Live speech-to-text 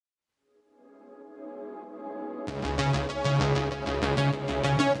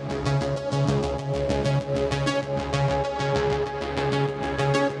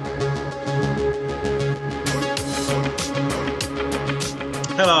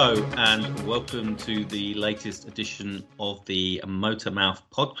Hello and welcome to the latest edition of the Motormouth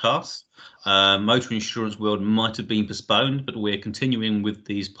podcast. Motor insurance world might have been postponed, but we're continuing with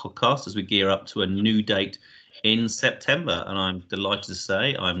these podcasts as we gear up to a new date in September. And I'm delighted to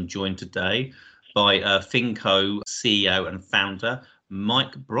say I'm joined today by Finco CEO and founder,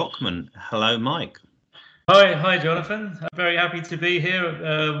 Mike Brockman. Hello, Mike. Hi, Jonathan. I'm very happy to be here.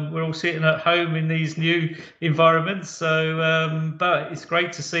 We're all sitting at home in these new environments, but it's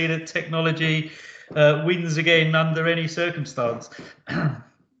great to see that technology wins again under any circumstance.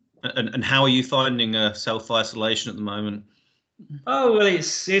 And how are you finding self-isolation at the moment? Oh, well,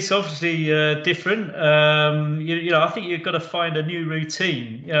 it's obviously different. I think you've got to find a new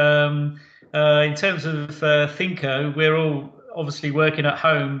routine. In terms of Finco, we're all obviously working at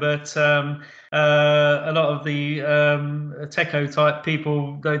home, but a lot of the techo type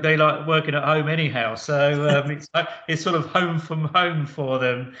people they like working at home anyhow. So it's sort of home from home for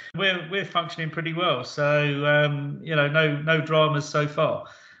them. We're functioning pretty well. So no dramas so far.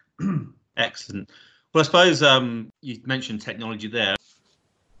 Excellent. Well, I suppose you mentioned technology there.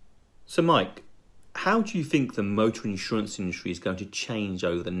 So, Mike, how do you think the motor insurance industry is going to change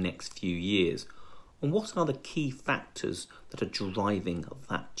over the next few years? And what are the key factors that are driving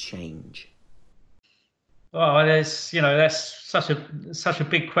that change? Well, that's such a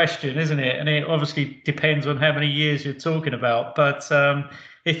big question, isn't it? And it obviously depends on how many years you're talking about. But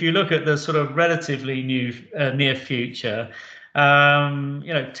if you look at the sort of relatively near future,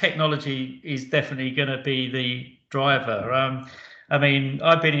 technology is definitely going to be the driver. I've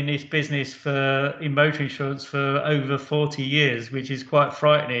been in this business in motor insurance for over 40 years, which is quite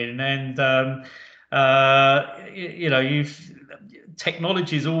frightening. And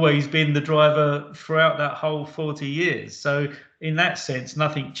technology's always been the driver throughout that whole 40 years. So in that sense,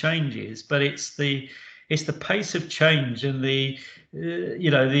 nothing changes, but it's the pace of change and the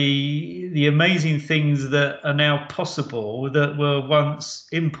amazing things that are now possible that were once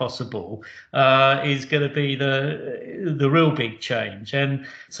impossible is going to be the real big change. And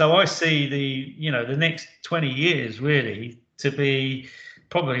so I see the next 20 years really to be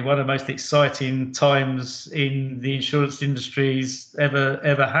probably one of the most exciting times in the insurance industry's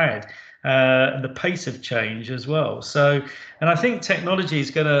ever had, and the pace of change as well. So, and I think technology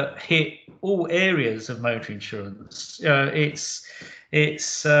is going to hit all areas of motor insurance. There's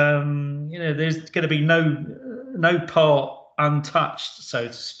going to be no part untouched, so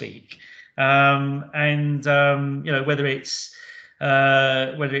to speak. Whether it's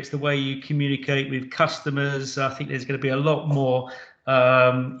the way you communicate with customers, I think there's going to be a lot more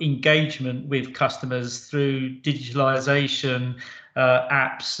engagement with customers through digitalization,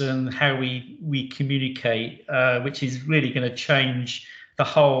 apps, and how we communicate, which is really going to change the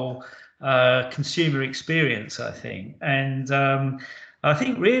whole consumer experience, I think. And I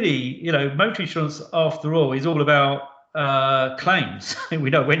think really, motor insurance, after all, is all about claims. We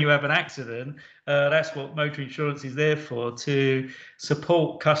know when you have an accident, that's what motor insurance is there for, to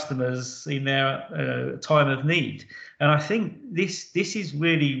support customers in their time of need. And I think this is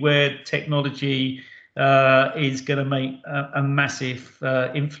really where technology is going to make a massive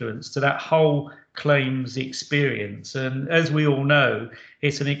influence to that whole claims experience. And as we all know,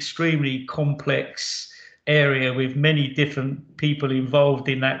 it's an extremely complex area with many different people involved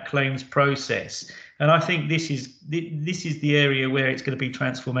in that claims process. And I think this is the area where it's going to be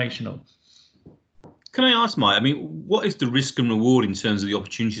transformational. Can I ask, Mike, what is the risk and reward in terms of the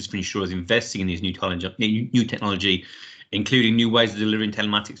opportunities for insurers investing in these new technology, including new ways of delivering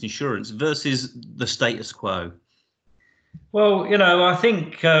telematics insurance versus the status quo? Well, I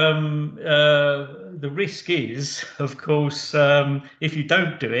think the risk is, of course, if you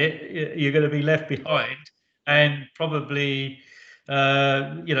don't do it, you're going to be left behind and probably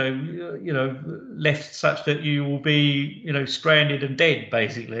left such that you will be, stranded and dead,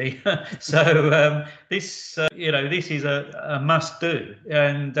 basically. So this is a must do.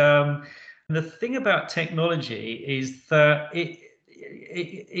 And the thing about technology is that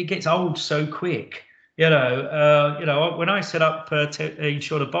it gets old so quick. When I set up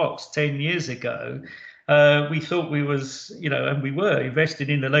Insure the Box 10 years ago, we thought we was, and we were invested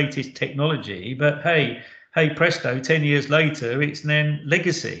in the latest technology, but hey presto, 10 years later, it's then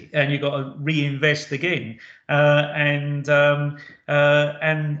legacy and you've got to reinvest again. And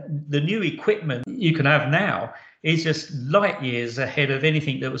the new equipment you can have now is just light years ahead of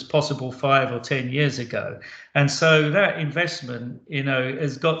anything that was possible 5 or 10 years ago. And so that investment,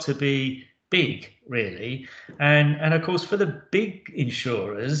 has got to be big, really. And of course, for the big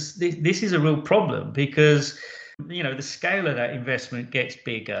insurers, this is a real problem because, the scale of that investment gets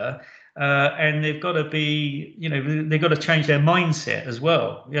bigger. and they've got to be, they've got to change their mindset as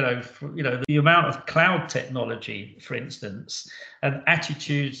well. The amount of cloud technology, for instance, and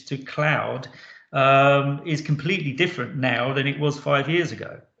attitudes to cloud is completely different now than it was 5 years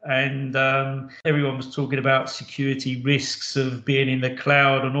ago. And everyone was talking about security risks of being in the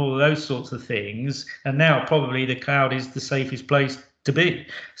cloud and all of those sorts of things. And now probably the cloud is the safest place to be.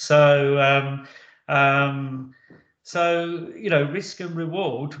 So, risk and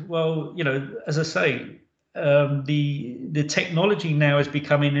reward. Well, as I say, the technology now is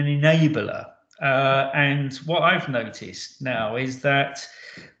becoming an enabler. And what I've noticed now is that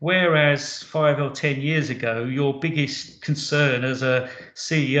whereas 5 or 10 years ago, your biggest concern as a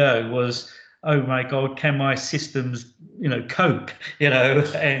CEO was, oh my God, can my systems, cope,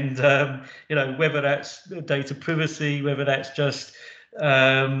 and, whether that's data privacy, whether that's just,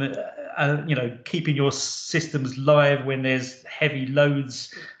 keeping your systems live when there's heavy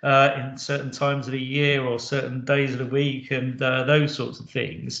loads in certain times of the year or certain days of the week and those sorts of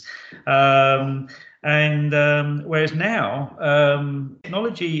things. Whereas now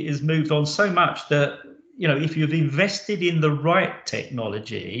technology has moved on so much that, if you've invested in the right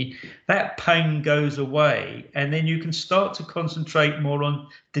technology, that pain goes away, and then you can start to concentrate more on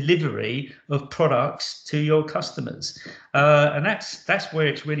delivery of products to your customers, and that's where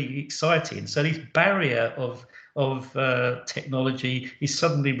it's really exciting. So this barrier of technology is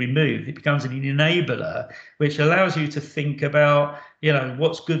suddenly removed. It becomes an enabler, which allows you to think about,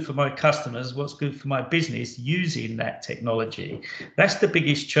 what's good for my customers, what's good for my business using that technology. That's the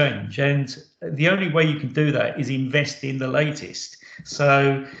biggest change. And the only way you can do that is invest in the latest.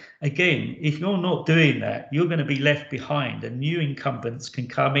 So again, if you're not doing that, you're going to be left behind, and new incumbents can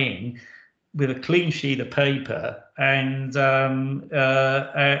come in with a clean sheet of paper and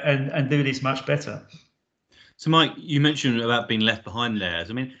do this much better. So, Mike, you mentioned about being left behind there.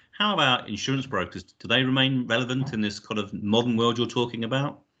 I mean, how about insurance brokers? Do they remain relevant in this kind of modern world you're talking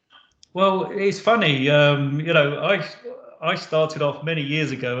about? Well, it's funny. I started off many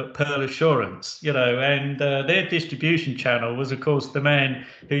years ago at Pearl Assurance, and their distribution channel was, of course, the man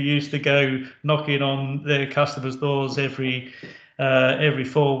who used to go knocking on their customers' doors every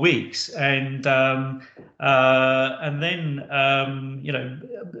 4 weeks, and then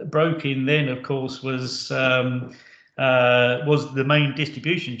broking then, of course, was the main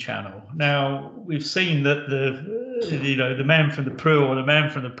distribution channel. Now we've seen that the man from the Pru or the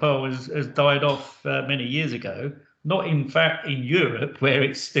man from the Pearl has died off many years ago. Not in fact in Europe, where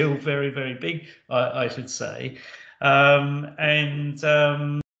it's still very, very big, I should say,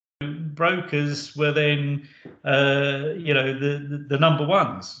 brokers were then, the number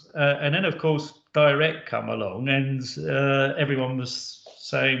ones, and then of course direct come along, and everyone was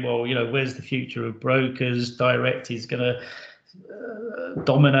saying, well, where's the future of brokers? Direct is going to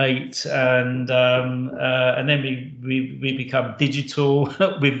dominate, and then we become digital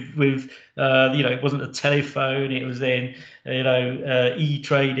with it wasn't a telephone, it was then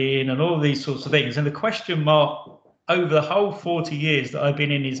e-trading and all of these sorts of things. And the question mark over the whole 40 years that I've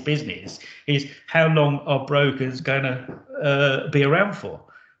been in this business is, how long are brokers going to be around for?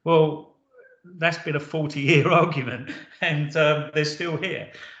 Well, that's been a 40-year argument, and they're still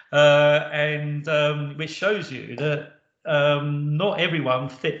here, which shows you that not everyone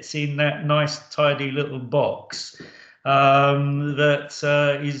fits in that nice, tidy little box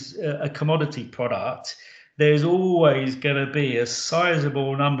that is a commodity product. There's always going to be a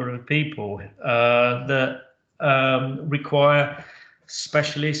sizable number of people that require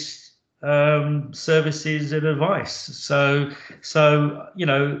specialist services and advice. So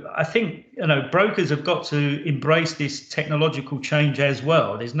I think brokers have got to embrace this technological change as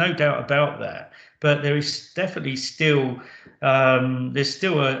well. There's no doubt about that. But there is definitely still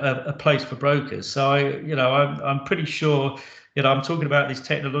a place for brokers. So I'm pretty sure I'm talking about this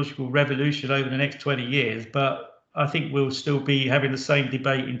technological revolution over the next 20 years, but I think we'll still be having the same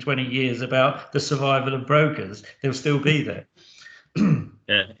debate in 20 years about the survival of brokers. They'll still be there.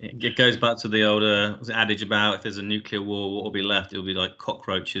 Yeah, it goes back to the old adage about, if there's a nuclear war, what will be left? It'll be like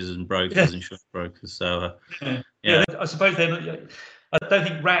cockroaches and brokers, insurance brokers. So yeah, I suppose I don't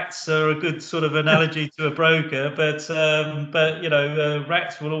think rats are a good sort of analogy to a broker, but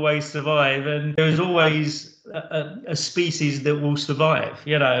rats will always survive, and there is always a species that will survive,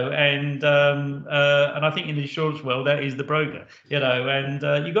 and I think in the insurance world that is the broker,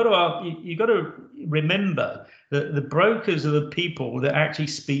 and you got to remember that the brokers are the people that actually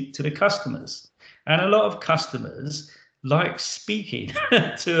speak to the customers, and a lot of customers like speaking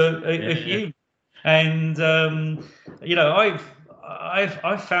to a human, and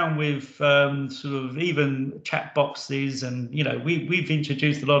I've found with sort of even chat boxes, and we've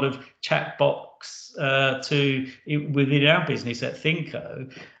introduced a lot of chat box within our business at Thinko,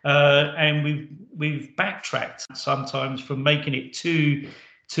 and we've backtracked sometimes from making it too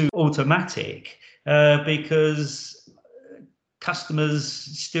automatic because customers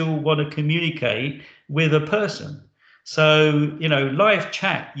still want to communicate with a person. So live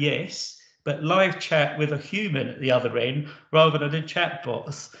chat, yes, but live chat with a human at the other end rather than a chat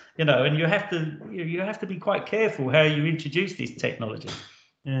box, and you have to be quite careful how you introduce this technology.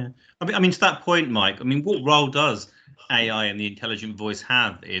 Yeah, I mean, to that point, Mike, I mean, what role does AI and the intelligent voice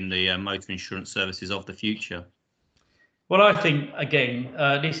have in the motor insurance services of the future? Well, I think, again,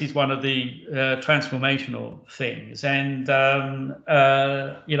 this is one of the transformational things. And,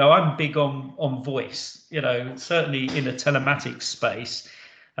 I'm big on voice, certainly in the telematics space.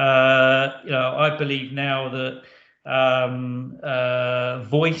 I believe now that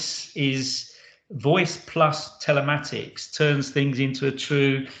voice plus telematics turns things into a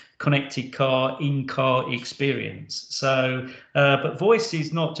true connected car, in-car experience. So, but voice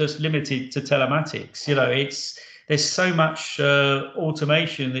is not just limited to telematics. There's so much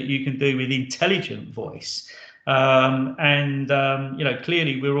automation that you can do with intelligent voice. Clearly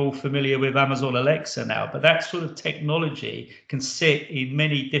we're all familiar with Amazon Alexa now, but that sort of technology can sit in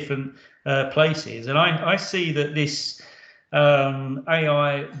many different places. And I see that this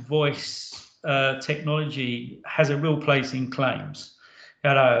AI voice technology has a real place in claims.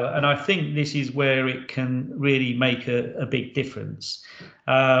 And I think this is where it can really make a big difference.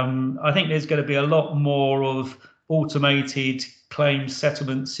 I think there's going to be a lot more of automated claim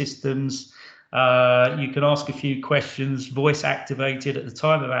settlement systems. You can ask a few questions, voice activated at the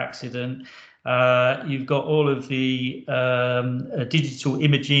time of accident. You've got all of the digital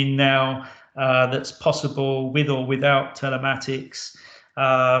imaging now that's possible with or without telematics.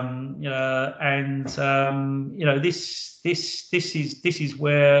 This is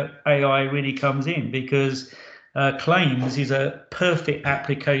where AI really comes in, because claims is a perfect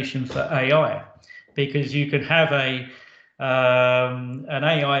application for AI, because you can have an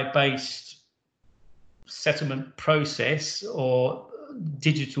AI-based settlement process or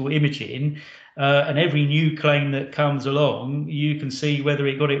digital imaging, and every new claim that comes along, you can see whether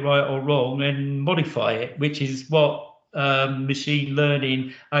it got it right or wrong and modify it, which is what machine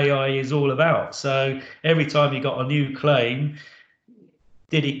learning AI is all about. So every time you got a new claim,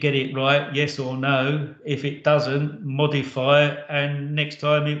 did it get it right? Yes or no? If it doesn't, modify it, and next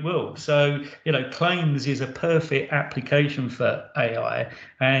time it will. So, claims is a perfect application for AI,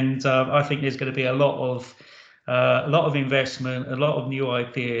 and I think there's going to be a lot of investment, a lot of new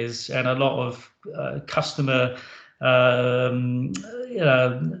ideas, and a lot of customer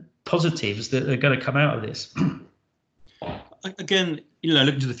positives that are going to come out of this. Again,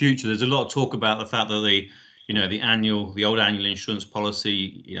 looking to the future, there's a lot of talk about the fact that the old annual insurance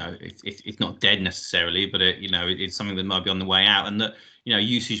policy, it's not dead necessarily, but it's something that might be on the way out, and that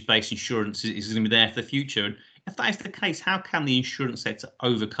usage-based insurance is going to be there for the future. And if that is the case, how can the insurance sector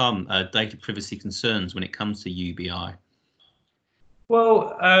overcome data privacy concerns when it comes to UBI?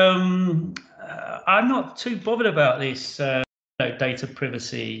 Well, I'm not too bothered about this data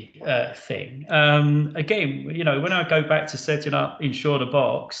privacy thing. Again, when I go back to setting up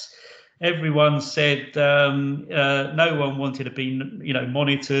Insure-the-Box, everyone said no one wanted to be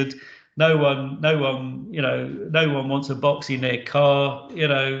monitored. No one wants a box in their car.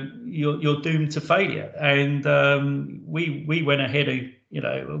 You're doomed to failure. And we went ahead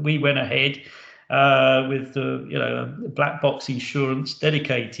with the black box insurance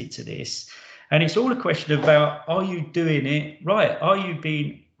dedicated to this. And it's all a question about, are you doing it right? Are you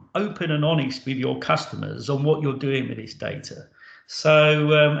being open and honest with your customers on what you're doing with this data?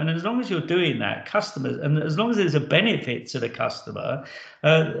 So, and as long as you're doing that, customers, and as long as there's a benefit to the customer,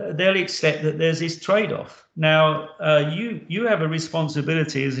 they'll accept that there's this trade-off. Now, you have a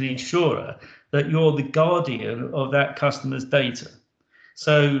responsibility as an insurer that you're the guardian of that customer's data.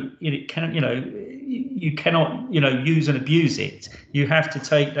 So you cannot use and abuse it. You have to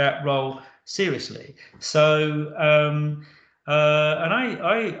take that role seriously. So, and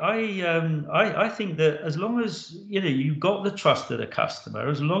I think that as long as you've got the trust of the customer,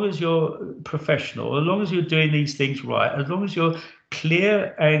 as long as you're professional, as long as you're doing these things right, as long as you're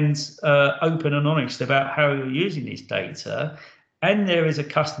clear and open and honest about how you're using this data, and there is a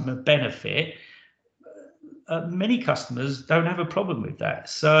customer benefit, many customers don't have a problem with that.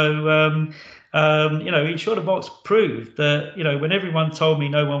 So, Insure-the-Box proved that, when everyone told me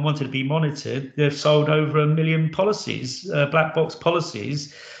no one wanted to be monitored, they've sold over 1 million policies, black box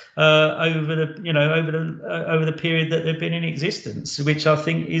policies, over the period that they've been in existence, which I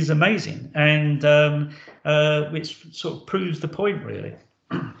think is amazing, and which sort of proves the point, really.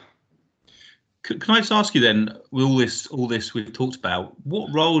 Can I just ask you then, with all this we've talked about,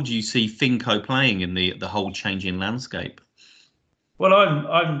 what role do you see Finco playing in the whole changing landscape? Well,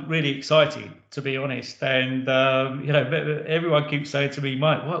 I'm really excited, to be honest, and everyone keeps saying to me,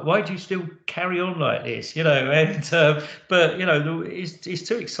 Mike, why do you still carry on like this? But it's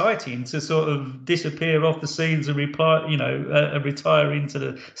too exciting to sort of disappear off the scenes and retire into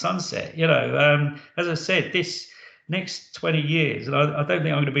the sunset. As I said, this next 20 years, and I don't think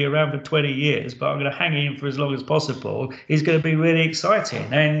I'm going to be around for 20 years, but I'm going to hang in for as long as possible, is going to be really exciting.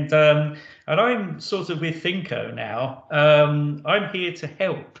 And I'm sort of with Finco now. I'm here to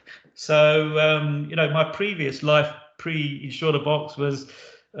help. So, my previous life pre-Insurebox was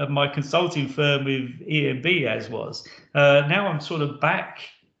my consulting firm with EMB, as was. Now I'm sort of back,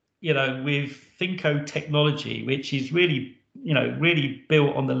 with Finco technology, which is really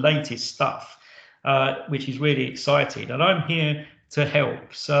built on the latest stuff. Which is really exciting, and I'm here to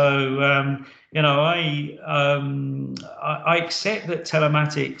help. So I accept that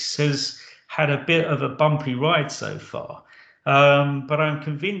telematics has had a bit of a bumpy ride so far, but I'm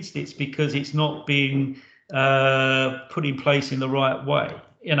convinced it's because it's not being put in place in the right way.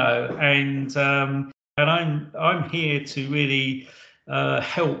 And I'm here to really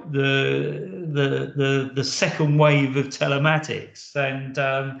help the second wave of telematics, and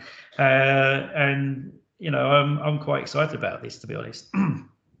I'm quite excited about this, to be honest.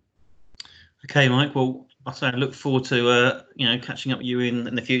 Okay, Mike. Well, I look forward to catching up with you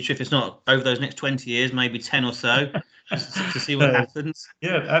in the future. If it's not over those next 20 years, maybe 10 or so, just to see what happens.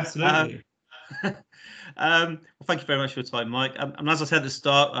 Yeah, absolutely. Well, thank you very much for your time, Mike. And as I said at the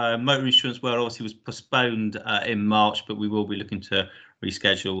start, Motor Insurance World obviously was postponed in March, but we will be looking to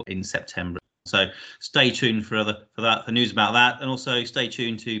reschedule in September. So stay tuned for news about that, and also stay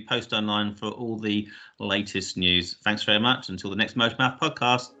tuned to Post Online for all the latest news. Thanks very much. Until the next Motormouth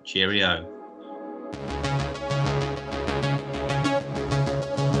podcast, cheerio.